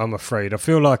 I'm afraid. I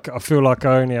feel like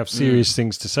I only have serious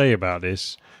things to say about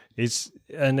this.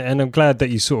 And I'm glad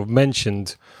that you sort of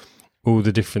mentioned all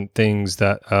the different things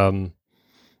that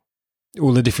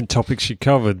all the different topics she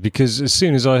covered, because as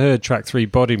soon as I heard track 3,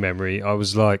 Body Memory, I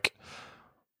was like,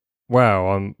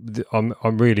 wow,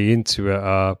 I'm really into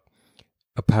a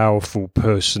powerful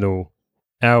personal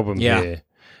album here.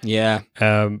 Yeah.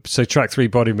 So track 3,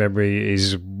 Body Memory,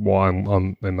 is what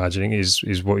I'm imagining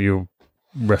is what you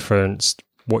referenced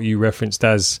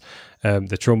as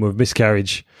the trauma of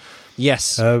miscarriage.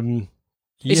 Yes.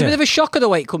 It's a bit of a shocker the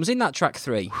way it comes in, that track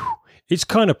 3. It's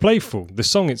kind of playful. The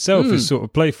song itself is sort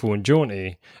of playful and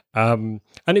jaunty. And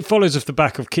it follows off the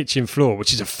back of Kitchen Floor,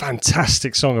 which is a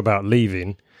fantastic song about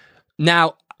leaving.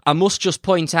 Now, I must just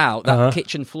point out that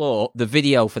Kitchen Floor, the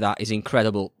video for that is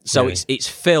incredible. So it's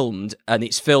filmed, and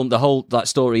the whole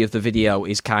story of the video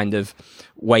is kind of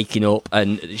waking up,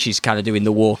 and she's kind of doing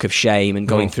the walk of shame and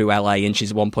going through LA, and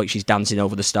at one point she's dancing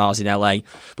over the stars in LA.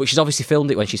 But she's obviously filmed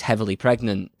it when she's heavily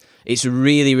pregnant. It's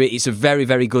it's a very,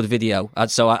 very good video.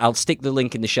 So I'll stick the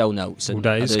link in the show notes, and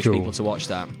I urge people to watch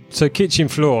that. So Kitchen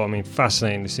Floor, I mean,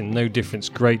 fascinating. It's in No Difference,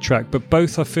 great track. But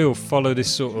both, I feel, follow this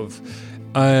sort of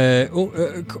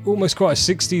almost quite a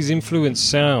 60s influence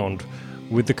sound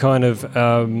with the kind of,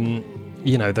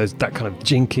 that kind of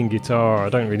jinking guitar. I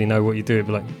don't really know what you do,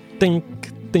 but like,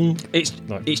 dink, dink. It's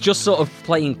just sort of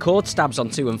playing chord stabs on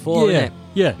 2 and 4, isn't it?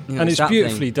 Yeah, and it's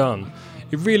beautifully done.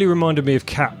 It really reminded me of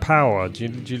Cat Power. Do you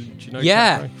know?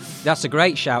 Yeah, that's a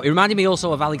great shout. It reminded me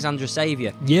also of Alexandra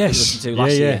Saviour. Yes, listened to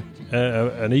last year.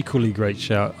 An equally great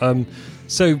shout.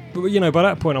 So, by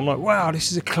that point, I'm like, wow,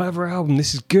 this is a clever album.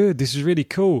 This is good. This is really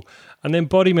cool. And then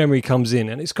Body Memory comes in,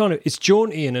 and it's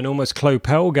jaunty in an almost Chloe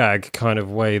Pelgag kind of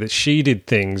way that she did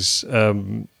things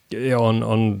on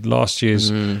last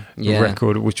year's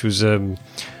record, which was one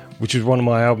of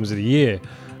my albums of the year.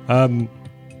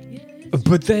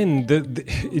 But then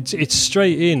it's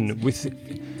straight in with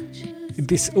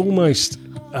this almost.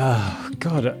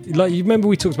 God, like you remember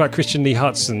we talked about Christian Lee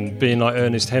Hudson being like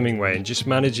Ernest Hemingway and just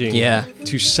managing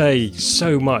to say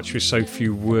so much with so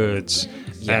few words.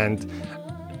 Yeah.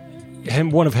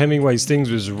 And one of Hemingway's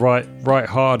things was write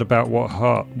hard about what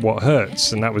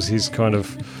hurts, and that was his kind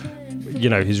of,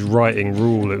 his writing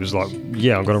rule. It was like, I'm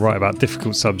going to write about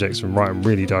difficult subjects and write them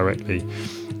really directly.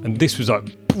 And this was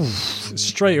like, poof,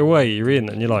 straight away you're in,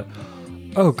 and you're like,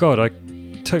 oh God, I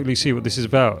totally see what this is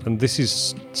about, and this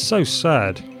is so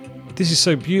sad. This is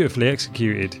so beautifully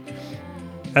executed,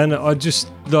 and I just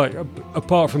like,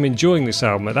 apart from enjoying this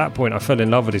album, at that point I fell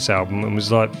in love with this album and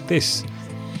was like, this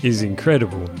is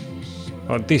incredible.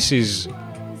 Like, it's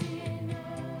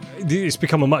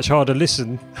become a much harder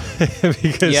listen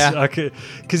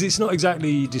because it's not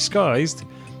exactly disguised.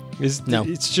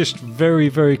 It's just very,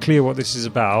 very clear what this is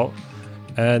about,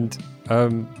 and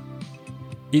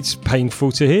it's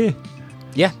painful to hear.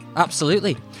 Yeah,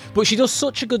 absolutely. But she does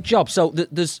such a good job. So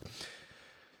there's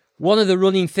one of the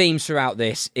running themes throughout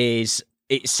this is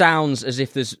it sounds as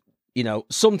if there's,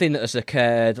 something that has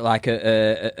occurred, like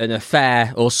an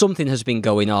affair or something has been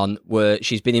going on where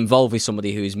she's been involved with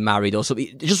somebody who is married or something.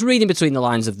 Just reading between the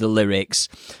lines of the lyrics,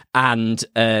 and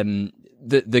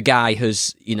the guy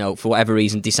has, for whatever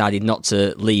reason, decided not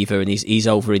to leave her, and he's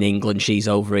over in England, she's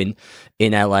over in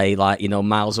LA, like,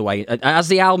 miles away. And as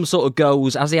the album sort of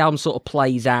goes, as the album sort of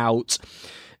plays out,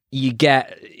 you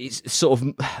get,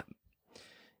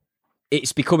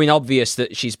 it's becoming obvious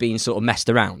that she's being sort of messed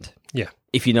around. Yeah.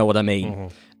 If you know what I mean. Mm-hmm.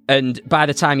 And by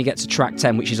the time you get to track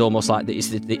 10, which is almost like it's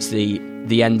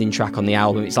the ending track on the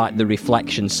album, it's like the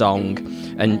reflection song,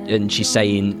 and she's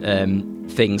saying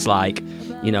things like,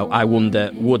 I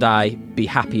wonder, would I be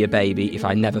happier, baby, if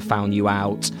I never found you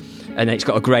out? And it's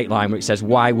got a great line where it says,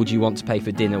 why would you want to pay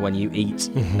for dinner when you eat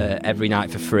every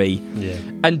night for free? Yeah.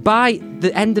 And by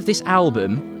the end of this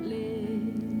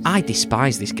album, I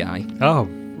despise this guy. Oh,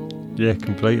 yeah,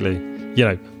 completely.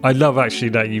 I love actually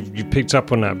that you picked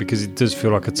up on that, because it does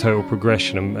feel like a total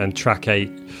progression. And track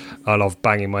 8, I love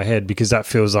Banging My Head, because that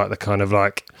feels like the kind of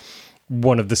like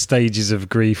one of the stages of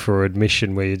grief or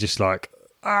admission where you're just like,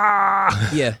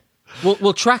 ah. Yeah.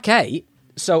 Well, track 8,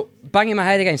 so Banging My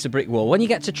Head Against a Brick Wall, when you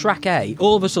get to track 8,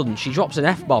 all of a sudden she drops an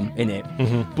F-bomb in it.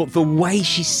 Mm-hmm. But the way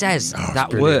she says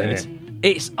that word,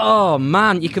 it's, oh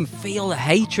man, you can feel the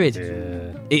hatred.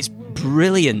 Yeah. It's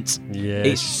brilliant. Yeah.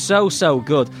 It's so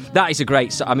good. That is a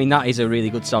great song. I mean, that is a really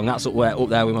good song. That's up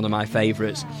there with one of my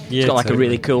favourites. It's got like a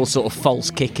really cool sort of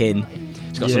false kick in.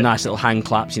 It's got some nice little hand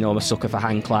claps. I'm a sucker for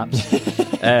hand claps.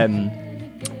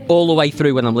 All the way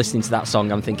through, when I'm listening to that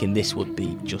song, I'm thinking this would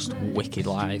be just wicked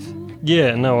live.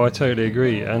 Yeah, no, I totally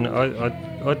agree, and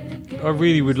I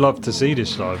really would love to see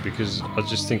this live, because I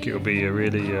just think it will be a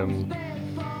really a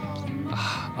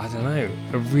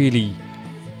really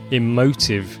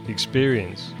emotive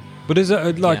experience. But is it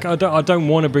I don't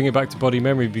want to bring it back to Body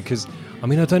Memory, because I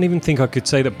don't even think I could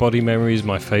say that Body Memory is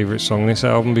my favourite song on this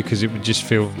album, because it would just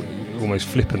feel almost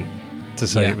flippant to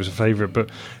say it was a favourite. But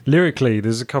lyrically,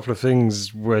 there's a couple of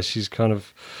things where she's kind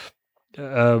of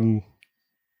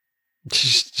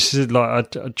she said,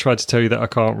 like, I tried to tell you that I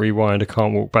can't rewind, I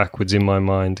can't walk backwards in my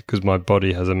mind, because my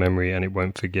body has a memory and it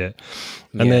won't forget.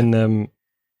 And then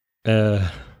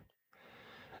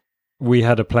we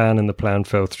had a plan and the plan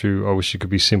fell through. I wish it could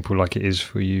be simple like it is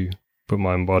for you, but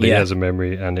my body has a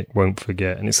memory and it won't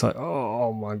forget. And it's like,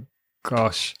 oh my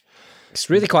gosh. It's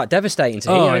really quite devastating to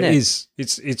hear, isn't it? It is.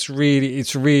 It's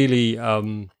really.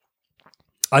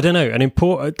 I don't know.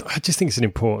 I just think it's an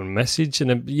important message,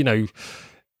 and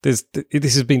this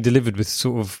has been delivered with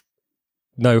sort of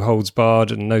no holds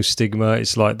barred and no stigma.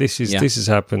 It's like this has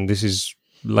happened. This is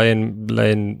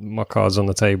laying my cards on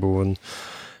the table, and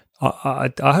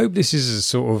I hope this is a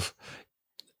sort of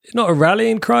not a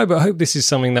rallying cry, but I hope this is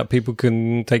something that people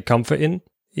can take comfort in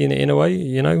a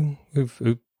way.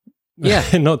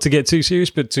 Not to get too serious,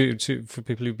 but to for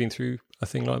people who've been through a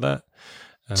thing like that.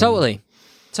 Totally.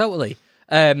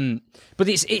 But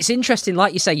it's interesting,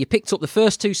 like you say, you picked up the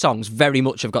first two songs very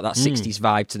much have got that 60s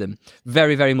vibe to them.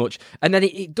 Very, very much. And then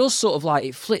it does sort of like,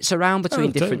 it flits around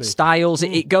between different styles.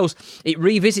 It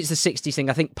revisits the 60s thing.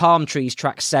 I think Palm Trees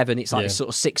track 7, it's like a sort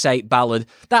of 6/8 ballad.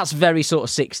 That's very sort of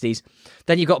 60s.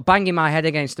 Then you've got Banging My Head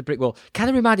Against the Brick Wall. Kind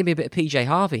of reminded me a bit of PJ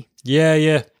Harvey.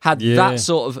 Yeah. That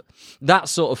sort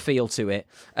of feel to it.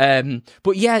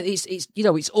 But yeah,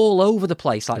 it's all over the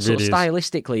place. Like sort of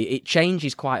stylistically, it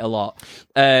changes quite a lot.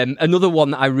 Another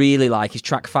one that I really like is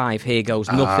track 5. Here Goes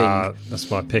Nothing.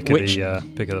 That's my pick of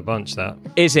the bunch. That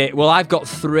is it. Well, I've got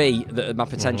 3 that are my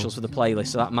potentials for the playlist,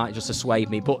 so that might just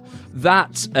dissuade me. But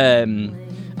that,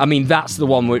 that's the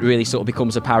one where it really sort of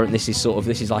becomes apparent. This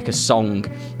is like a song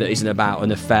that isn't about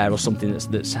an affair or something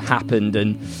that's happened,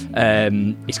 and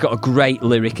it's got a great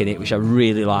lyric in it which I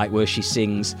really like, where she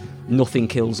sings "Nothing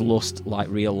kills lust like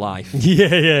real life."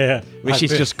 Yeah. Which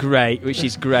is just great.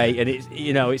 And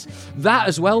it's that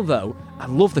as well. Though I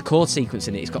love the chord sequence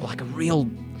in it. It's got like a real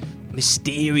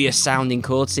mysterious sounding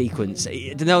chord sequence.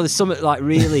 I don't know, there's something like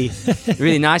really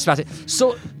really nice about it.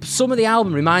 So some of the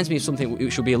album reminds me of something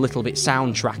which would be a little bit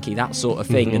soundtracky, that sort of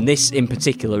thing. And this in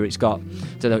particular, it's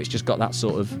just got that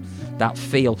sort of that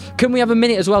feel. Can we have a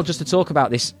minute as well just to talk about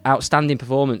this outstanding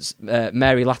performance,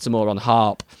 Mary Lattimore on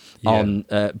harp on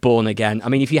Born Again? I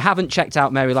mean, if you haven't checked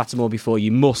out Mary Lattimore before,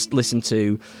 you must listen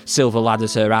to Silver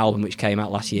Ladders, her album, which came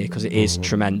out last year, because it is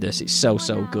tremendous. It's so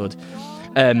good.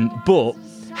 But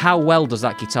how well does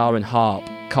that guitar and harp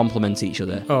complement each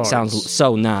other? It sounds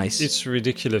so nice. It's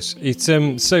ridiculous. It's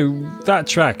so that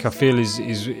track I feel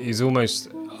is almost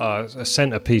a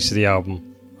centerpiece of the album.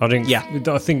 I think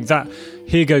that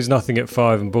Here Goes Nothing at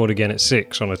 5 and Born Again at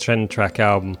 6 on a 10-track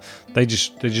album, they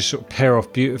just sort of pair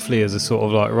off beautifully as a sort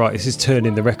of like, right, this is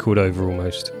turning the record over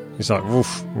almost. It's like,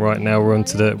 woof, right now we're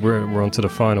onto the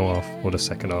final half or the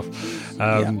second half.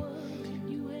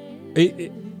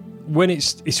 When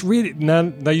it's really,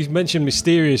 now you've mentioned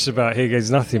mysterious about Here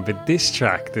Goes Nothing, but this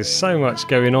track, there's so much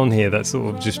going on here that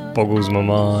sort of just boggles my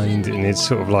mind, and it's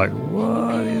sort of like,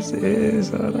 what is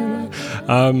this? I don't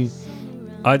know.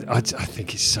 I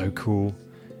think it's so cool.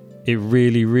 It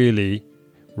really, really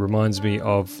reminds me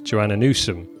of Joanna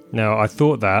Newsom. Now, I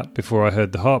thought that before I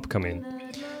heard the harp come in.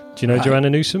 Do you know Joanna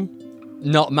Newsom?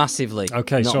 Not massively.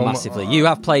 Okay, not massively. You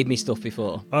have played me stuff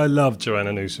before. I love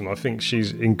Joanna Newsom. I think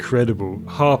she's incredible.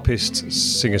 Harpist,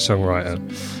 singer-songwriter.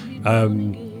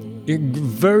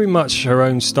 Very much her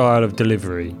own style of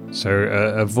delivery. So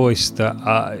a voice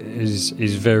that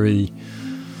is very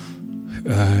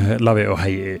love it or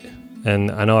hate it,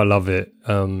 and I love it.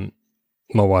 My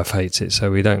wife hates it, so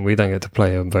we don't get to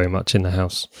play her very much in the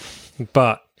house.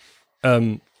 But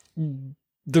there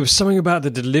was something about the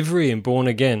delivery in Born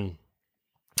Again.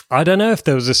 I don't know if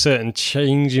there was a certain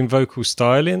change in vocal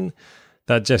styling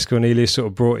that Jess Cornelius sort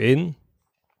of brought in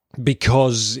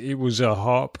because it was a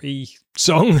harpy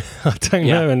song. I don't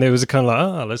know. And there was a kind of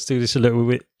like, let's do this a little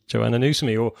bit Joanna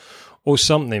Newsom or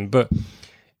something. But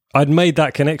I'd made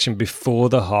that connection before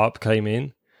the harp came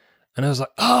in. And I was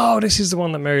like, this is the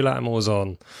one that Mary Lattimore's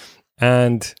on.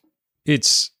 And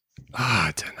it's,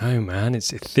 I don't know, man.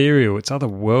 It's ethereal. It's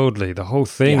otherworldly. The whole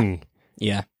thing.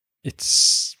 Yeah.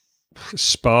 It's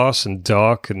sparse and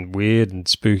dark and weird and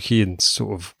spooky and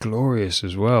sort of glorious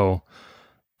as well.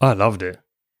 I loved it.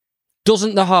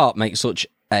 Doesn't the harp make such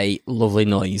a lovely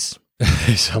noise?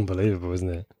 It's unbelievable, isn't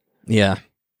it? Yeah,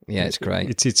 it's great.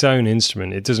 It's its own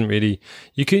instrument. It doesn't really.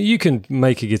 You can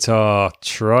make a guitar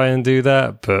try and do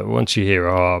that, but once you hear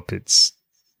a harp, it's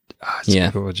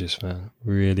gorgeous, man.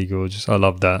 Really gorgeous. I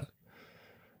love that.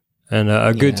 And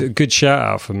a good shout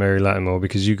out for Mary Lattimore,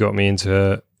 because you got me into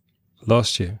her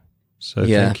last year. So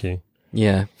thank you.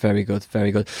 Yeah, very good,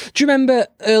 very good. Do you remember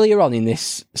earlier on in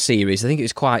this series, I think it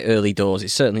was quite early doors,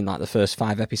 it's certainly like the first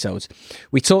 5 episodes,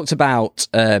 we talked about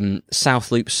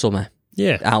South Loop Summer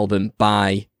album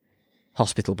by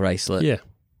Hospital Bracelet. Yeah.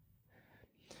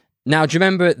 Now, do you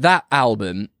remember that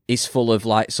album is full of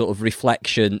like sort of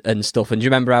reflection and stuff? And do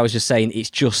you remember I was just saying it's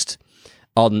just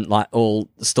on like all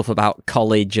stuff about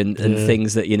college and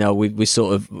things that, we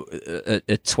sort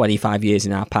of 25 years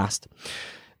in our past.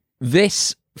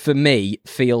 This, for me,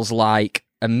 feels like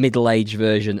a middle-aged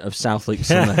version of South Luke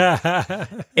Summer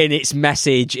in its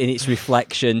message, in its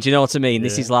reflection. Do you know what I mean?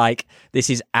 Yeah. This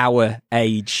is our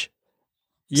age,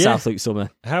 South Luke Summer.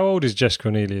 How old is Jess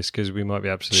Cornelius? Because we might be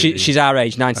absolutely... She's our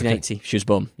age, 1980. Okay. She was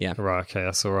born, yeah. Right, okay,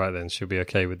 that's all right then. She'll be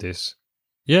okay with this.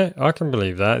 Yeah, I can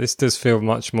believe that. This does feel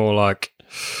much more like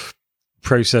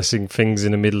processing things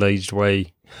in a middle-aged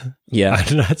way. Yeah.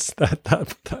 And that's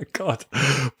that. God,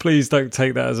 please don't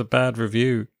take that as a bad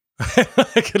review.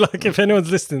 like if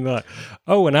anyone's listening, like,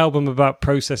 oh, an album about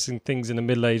processing things in a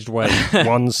middle-aged way,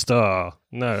 1 star.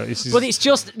 No, it's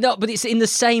just... but it's in the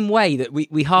same way that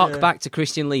we hark back to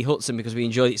Christian Lee Hudson because we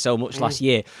enjoyed it so much last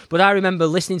year. But I remember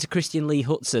listening to Christian Lee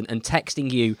Hudson and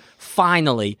texting you,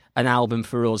 finally, an album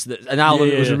for us, that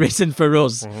was written for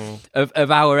us of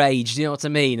our age. Do you know what I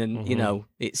mean? And you know,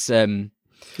 it's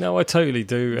No, I totally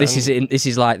do. This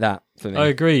is like that for me. I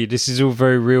agree. This is all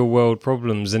very real world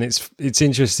problems, and it's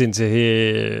interesting to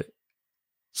hear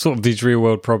sort of these real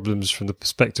world problems from the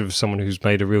perspective of someone who's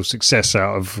made a real success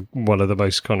out of one of the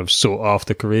most kind of sought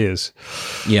after careers.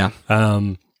 Yeah.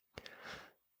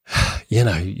 You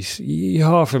know, you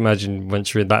half imagine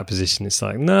once you're in that position, it's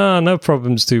like, no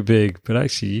problem's too big, but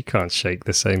actually you can't shake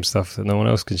the same stuff that no one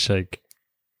else can shake.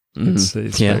 It's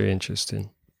very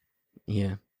interesting.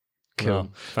 Yeah. Cool.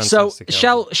 Oh,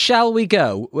 so shall we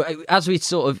go? As we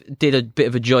sort of did a bit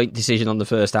of a joint decision on the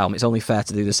first album, it's only fair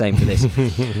to do the same for this.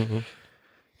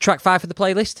 Track 5 for the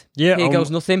playlist. Yeah, Here Goes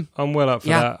Nothing. I'm well up for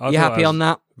that. You happy on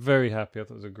that? Very happy. I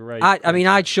thought it was a great. I mean,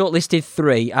 I'd shortlisted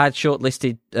 3. I'd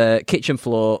shortlisted Kitchen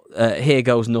Floor, Here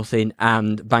Goes Nothing,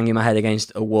 and Banging My Head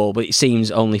Against a Wall. But it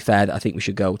seems only fair that I think we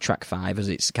should go track 5, as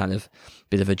it's kind of a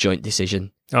bit of a joint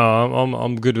decision. Oh,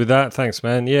 I'm good with that. Thanks,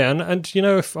 man. Yeah, and you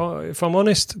know, if I'm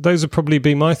honest, those would probably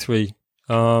be my 3.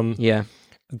 Yeah,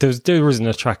 there isn't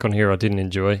a track on here I didn't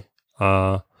enjoy.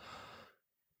 But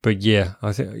yeah,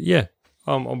 I think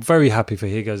I'm very happy for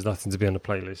Here Goes Nothing to be on the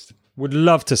playlist. Would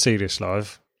love to see this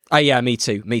live. Oh yeah, me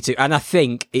too. And I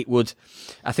think it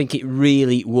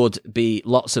really would be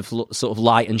lots of sort of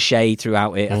light and shade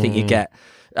throughout it. I think you get,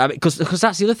 because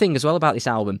that's the other thing as well about this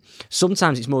album.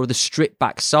 Sometimes it's more of the stripped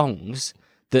back songs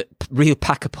that really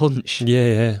pack a punch.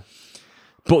 Yeah.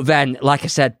 But then, like I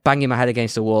said, Banging My Head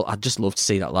Against the Wall, I'd just love to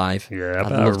see that live. Yeah,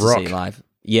 I'd love to see it live.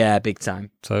 Yeah, big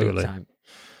time. Totally. Big time.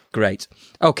 Great.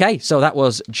 Okay, so that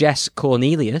was Jess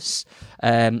Cornelius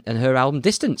and her album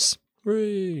Distance.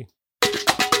 Whee.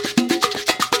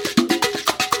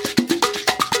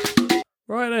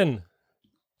 Right then,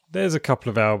 there's a couple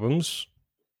of albums.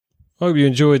 I hope you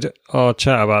enjoyed our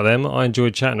chat about them. I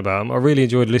enjoyed chatting about them. I really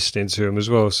enjoyed listening to them as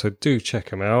well, so do check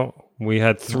them out. We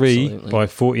had 3 Absolutely. by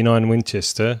 49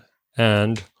 Winchester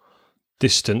and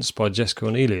Distance by Jess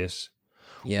Cornelius.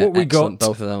 Yeah, what we excellent, got,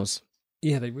 both of those.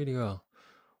 Yeah, they really are.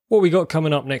 What we got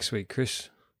coming up next week, Chris?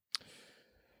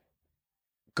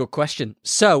 Good question.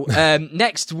 So,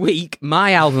 next week,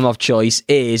 my album of choice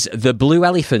is The Blue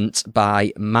Elephant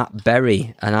by Matt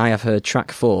Berry, and I have heard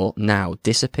track 4, Now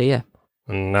Disappear.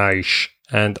 Nice.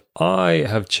 And I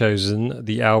have chosen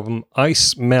the album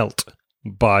Ice Melt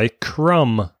by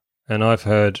Crumb, and I've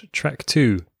heard track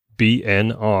 2,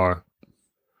 BNR.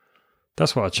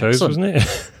 That's what I chose, Excellent. wasn't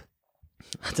it?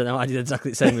 I don't know, I did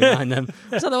exactly the same with mine then.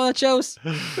 Was that the one I chose?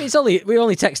 We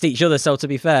only text each other, so to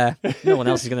be fair, no one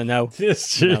else is going to know.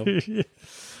 It's true.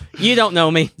 You don't know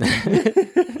me.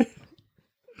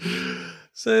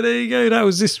 So there you go. That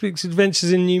was this week's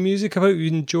Adventures in New Music. I hope you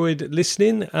enjoyed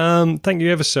listening. Thank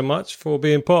you ever so much for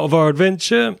being part of our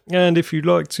adventure. And if you'd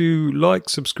like to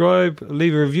subscribe,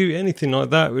 leave a review, anything like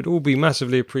that, it would all be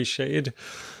massively appreciated.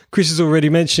 Chris has already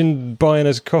mentioned buying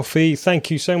us a coffee. Thank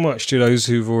you so much to those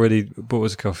who've already bought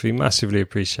us a coffee. Massively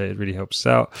appreciated. Really helps us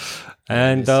out.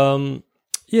 And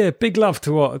big love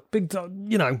to our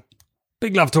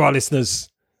listeners.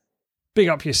 Big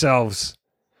up yourselves.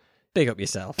 Big up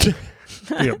yourself.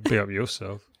 Big up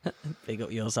yourself. Big up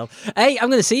yourself. Hey, I'm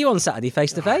going to see you on Saturday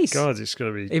face to face. God, it's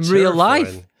going to be in terrifying. real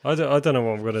life. I don't know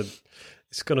what I'm going to.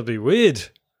 It's going to be weird,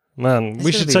 man.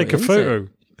 We should take a photo.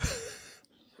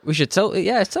 We should totally.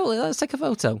 Let's take a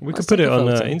photo. We could put it on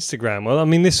Instagram. Well, I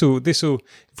mean, this will.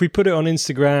 If we put it on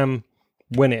Instagram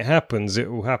when it happens, it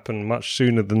will happen much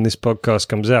sooner than this podcast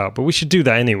comes out. But we should do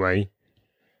that anyway.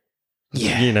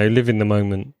 Yeah, live in the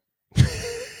moment.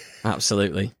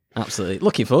 Absolutely.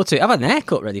 Looking forward to it. I've had an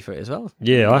haircut ready for it as well.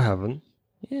 Yeah, I haven't.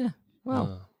 Yeah.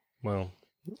 Well.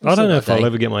 I don't know if I'll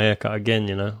ever get my haircut again.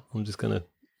 I'm just gonna.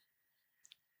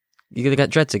 You're gonna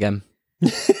get dreads again.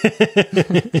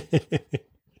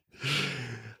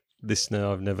 Listener,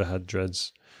 I've never had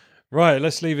dreads. Right,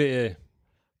 let's leave it here.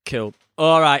 Cool.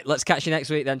 All right, let's catch you next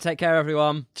week then. Take care,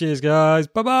 everyone. Cheers, guys.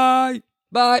 Bye-bye.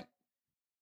 Bye.